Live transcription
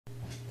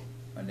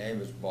My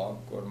name is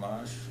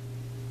Courtmache.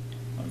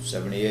 I'm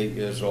 78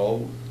 years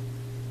old.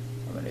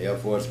 I'm an Air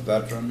Force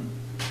veteran.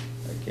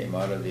 I came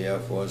out of the Air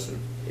Force as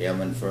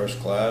Airman First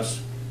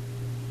Class.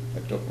 I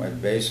took my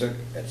basic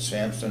at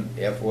Sampson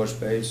Air Force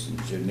Base in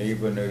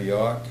Geneva, New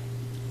York.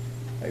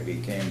 I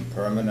became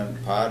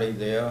permanent party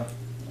there,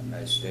 and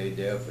I stayed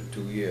there for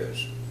 2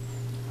 years.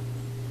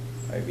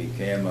 I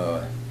became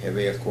a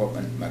heavy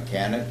equipment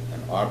mechanic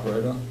and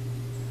operator.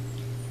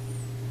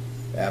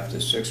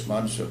 After 6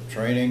 months of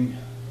training,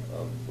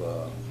 of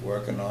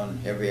working on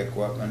heavy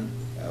equipment,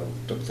 I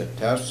took the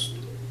test,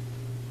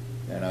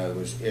 and I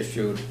was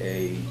issued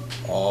a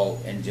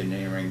all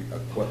engineering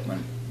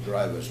equipment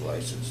driver's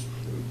license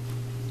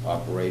to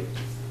operate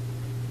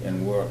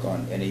and work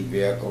on any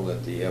vehicle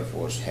that the Air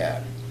Force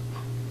had.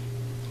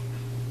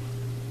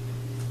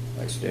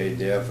 I stayed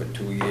there for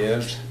 2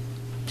 years.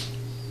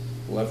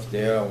 Left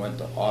there, I went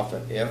to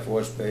Offutt Air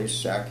Force Base,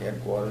 SAC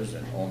headquarters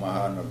in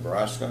Omaha,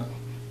 Nebraska.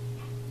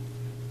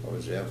 I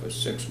was there for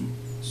six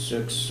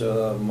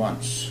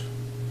months.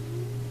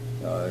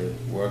 I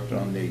worked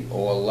on the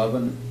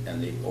O-11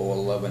 and the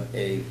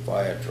O-11A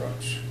fire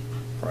trucks.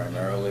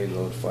 Primarily,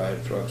 those fire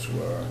trucks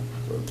were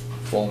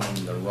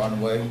foaming the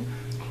runway,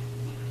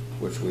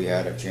 which we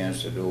had a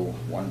chance to do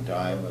one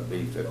time. A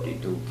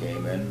B-52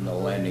 came in, the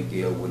landing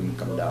gear wouldn't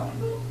come down.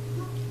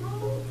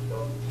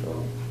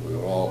 So we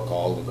were all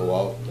called to go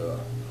out to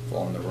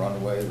foam the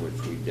runway,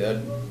 which we did,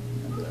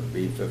 and the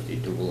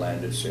B-52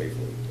 landed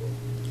safely.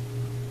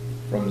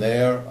 From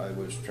there, I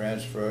was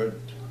transferred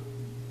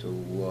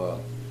to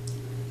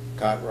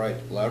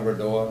Cartwright,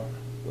 Labrador,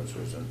 which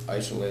was an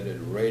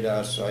isolated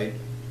radar site,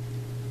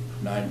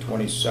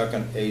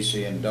 922nd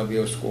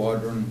AC&W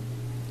Squadron,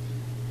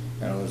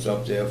 and I was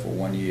up there for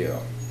 1 year,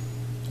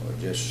 or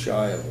just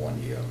shy of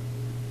 1 year.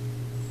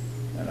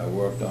 And I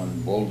worked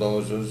on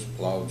bulldozers,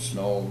 plowed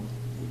snow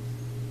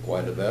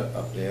quite a bit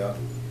up there.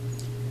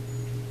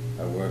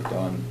 I worked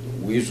on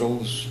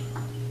weasels,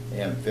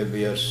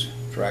 amphibious,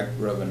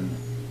 track-driven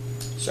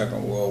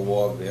Second World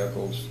War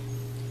vehicles,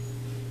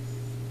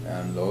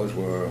 and those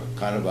were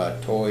kind of our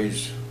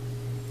toys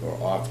for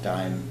off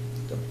time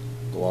to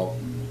go out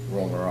and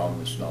roam around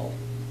the snow.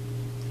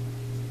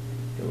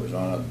 It was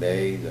on a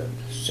bay, the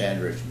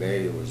Sandwich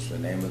Bay was the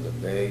name of the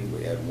bay.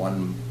 We had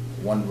one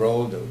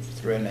road that was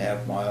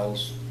 3.5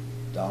 miles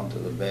down to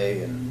the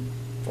bay and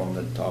from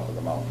the top of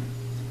the mountain.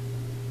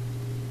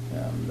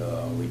 And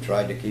we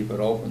tried to keep it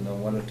open in the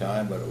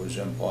wintertime, but it was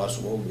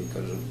impossible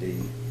because of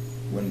the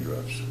wind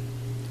drifts.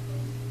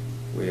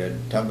 We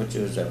had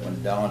temperatures that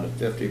went down to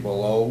 50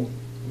 below,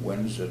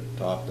 winds that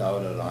topped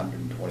out at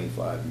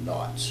 125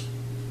 knots.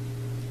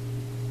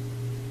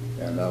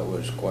 And that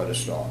was quite a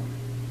storm,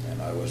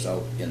 and I was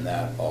out in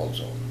that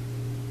also.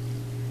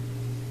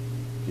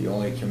 The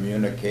only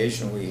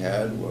communication we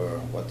had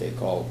were what they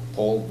called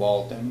pole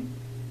vaulting.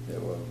 There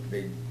were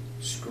big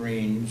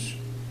screens,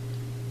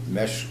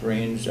 mesh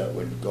screens that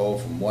would go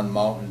from one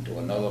mountain to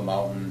another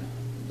mountain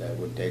that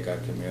would take our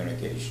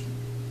communication.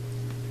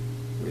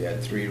 We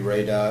had 3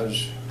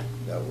 radars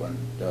that went,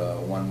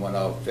 one went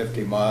out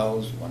 50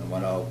 miles, one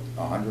went out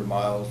 100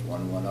 miles,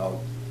 one went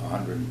out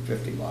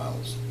 150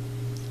 miles.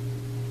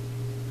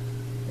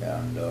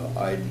 And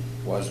I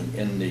wasn't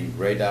in the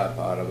radar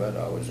part of it,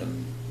 I was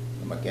in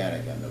the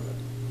mechanic end of it.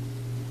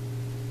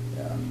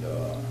 And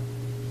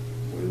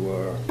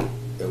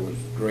it was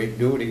great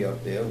duty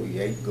up there. We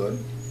ate good,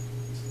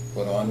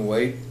 put on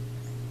weight,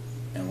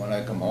 and when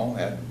I come home,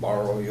 I had to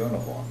borrow a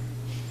uniform.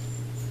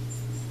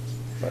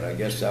 But I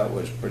guess that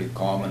was pretty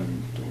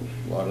common to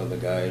a lot of the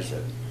guys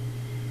that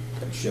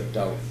had shipped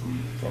out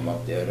from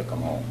up there to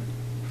come home.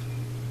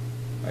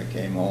 I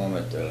came home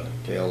at the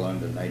tail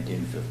end of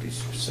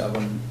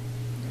 1957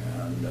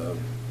 and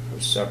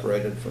was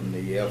separated from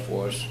the Air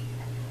Force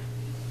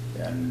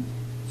and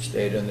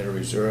stayed in the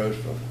reserves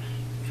for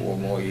 4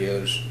 more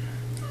years.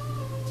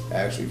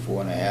 Actually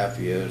 4.5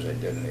 years. I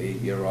did an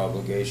 8-year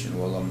obligation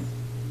with them,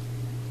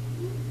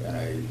 and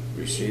I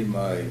received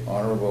my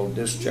honorable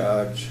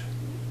discharge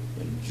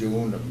in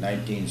June of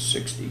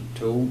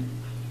 1962,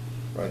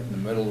 right in the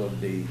middle of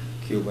the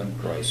Cuban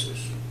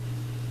crisis.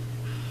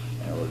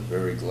 And I was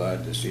very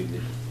glad to see the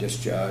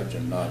discharge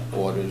and not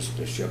orders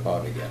to ship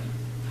out again.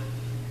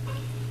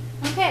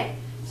 Okay,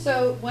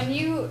 so when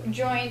you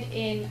joined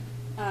in,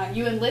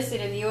 you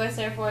enlisted in the US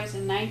Air Force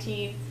in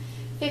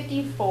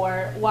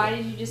 1954, why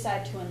did you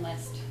decide to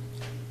enlist?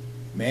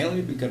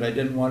 Mainly because I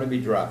didn't want to be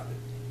drafted.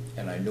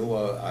 And I knew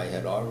I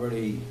had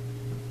already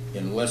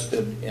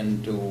enlisted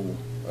into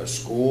a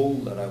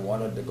school that I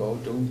wanted to go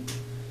to,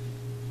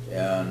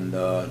 and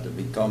to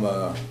become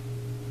a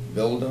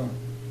builder.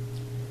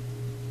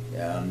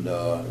 And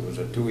it was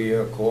a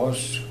 2-year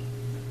course,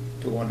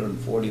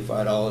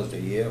 $245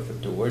 a year for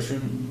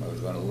tuition. I was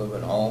going to live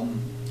at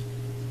home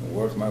and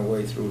work my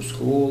way through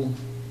school,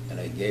 and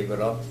I gave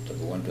it up to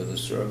go into the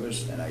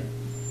service, and I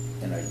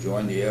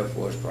joined the Air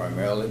Force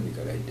primarily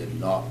because I did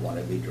not want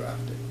to be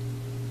drafted.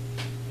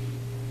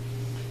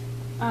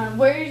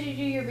 Where did you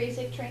do your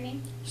basic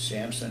training?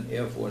 Sampson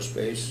Air Force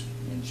Base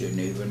in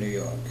Geneva, New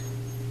York.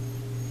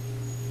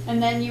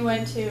 And then you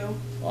went to?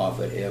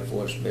 Off at Air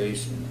Force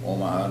Base in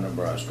Omaha,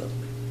 Nebraska.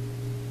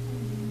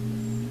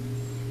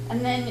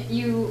 And then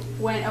you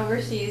went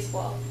overseas,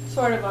 well,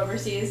 sort of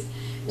overseas,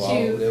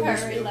 to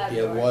Cartwright,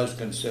 Labrador. It was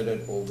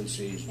considered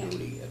overseas Yeah.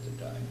 duty at the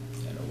time,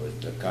 and it was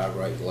the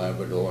Cartwright,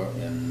 Labrador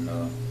in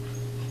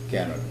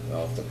Canada,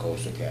 off the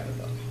coast of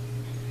Canada.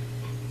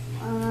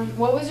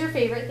 What was your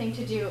favorite thing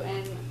to do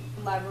in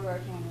Labrador,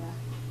 Canada?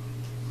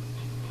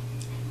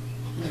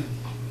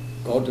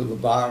 Go to the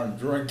bar and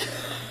drink.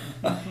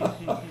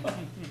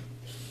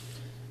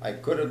 I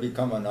could have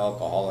become an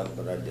alcoholic,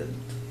 but I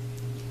didn't.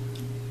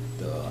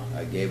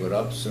 I gave it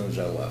up as soon as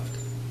I left.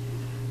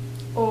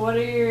 Well, what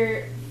are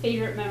your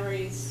favorite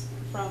memories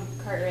from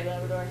Cartwright,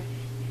 Labrador?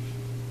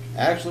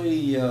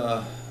 Actually,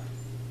 I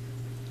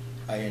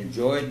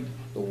enjoyed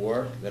the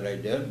work that I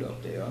did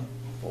up there,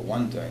 for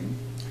one thing.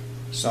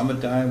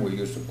 Summertime, we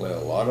used to play a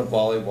lot of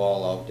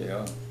volleyball out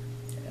there,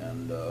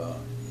 and a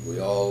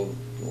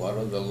lot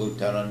of the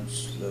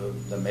lieutenants,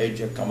 the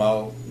major come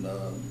out, and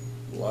a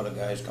lot of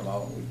guys come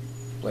out, and we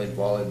played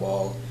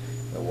volleyball.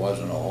 There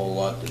wasn't a whole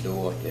lot to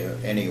do up there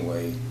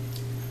anyway,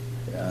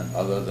 and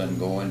other than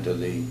going to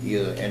the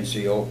either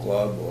NCO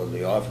club or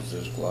the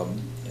officers club,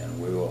 and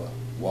we were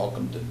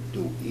welcome to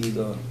do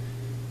either.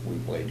 We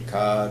played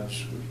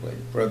cards, we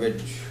played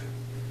cribbage,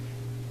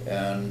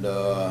 and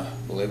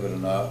believe it or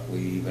not, we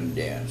even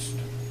danced.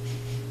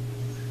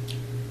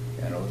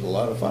 And it was a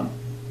lot of fun.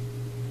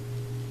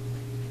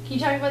 Can you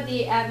talk about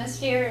the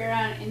atmosphere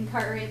around in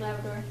Cartwright,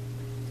 Labrador?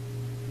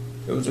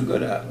 It was a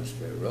good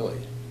atmosphere,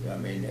 really. I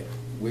mean,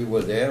 we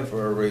were there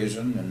for a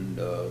reason, and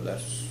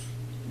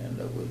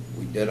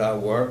we did our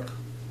work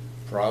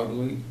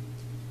proudly,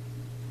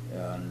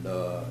 and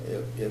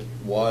it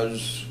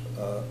was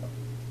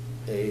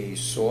a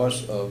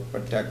source of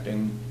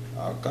protecting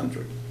our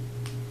country,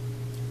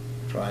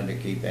 trying to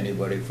keep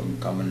anybody from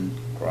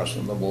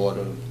crossing the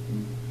border,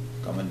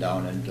 coming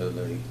down into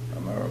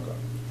America.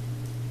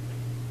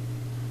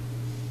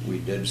 We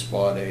did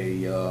spot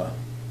I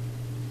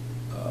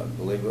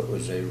believe it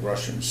was a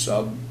Russian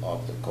sub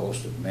off the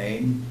coast of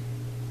Maine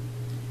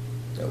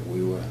that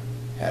we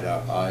had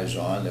our eyes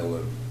on. They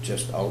were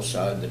just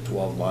outside the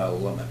 12-mile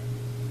limit.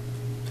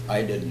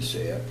 I didn't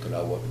see it because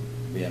I wasn't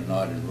being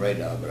nodded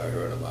radar, but I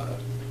heard about it.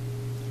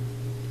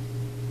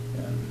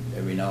 And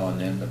every now and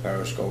then the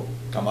periscope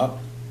come up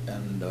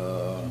and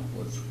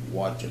was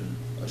watching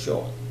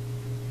ashore.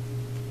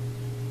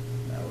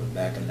 That was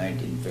back in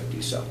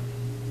 1957.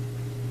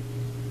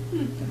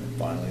 And it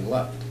finally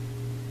left.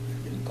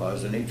 It didn't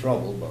cause any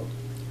trouble, but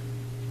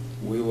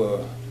we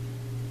were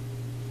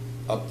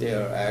up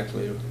there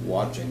actually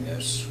watching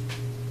this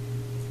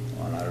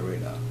on our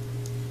radar.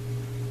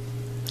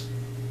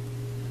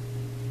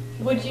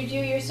 Would you do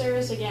your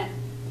service again?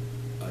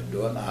 I'd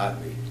do it in a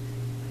heartbeat.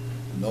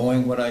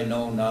 Knowing what I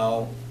know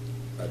now,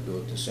 I'd do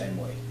it the same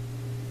way.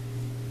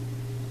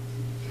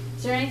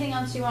 Is there anything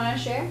else you want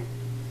to share?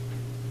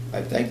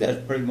 I think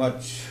that's pretty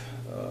much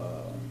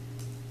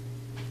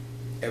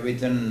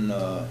everything.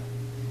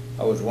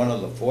 I was one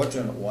of the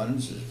fortunate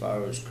ones as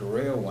far as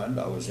career went.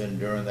 I was in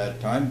during that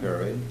time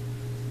period,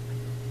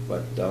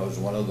 but I was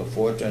one of the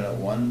fortunate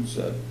ones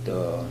that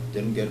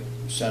didn't get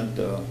sent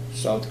to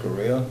South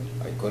Korea.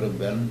 I could have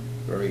been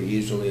very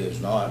easily as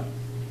not,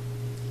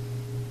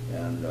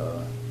 and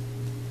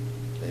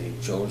they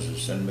chose to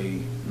send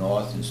me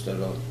north instead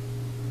of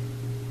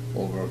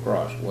over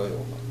across, way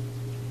over.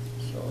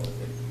 So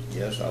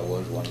yes, I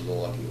was one of the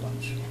lucky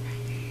ones.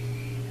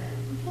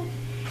 Okay.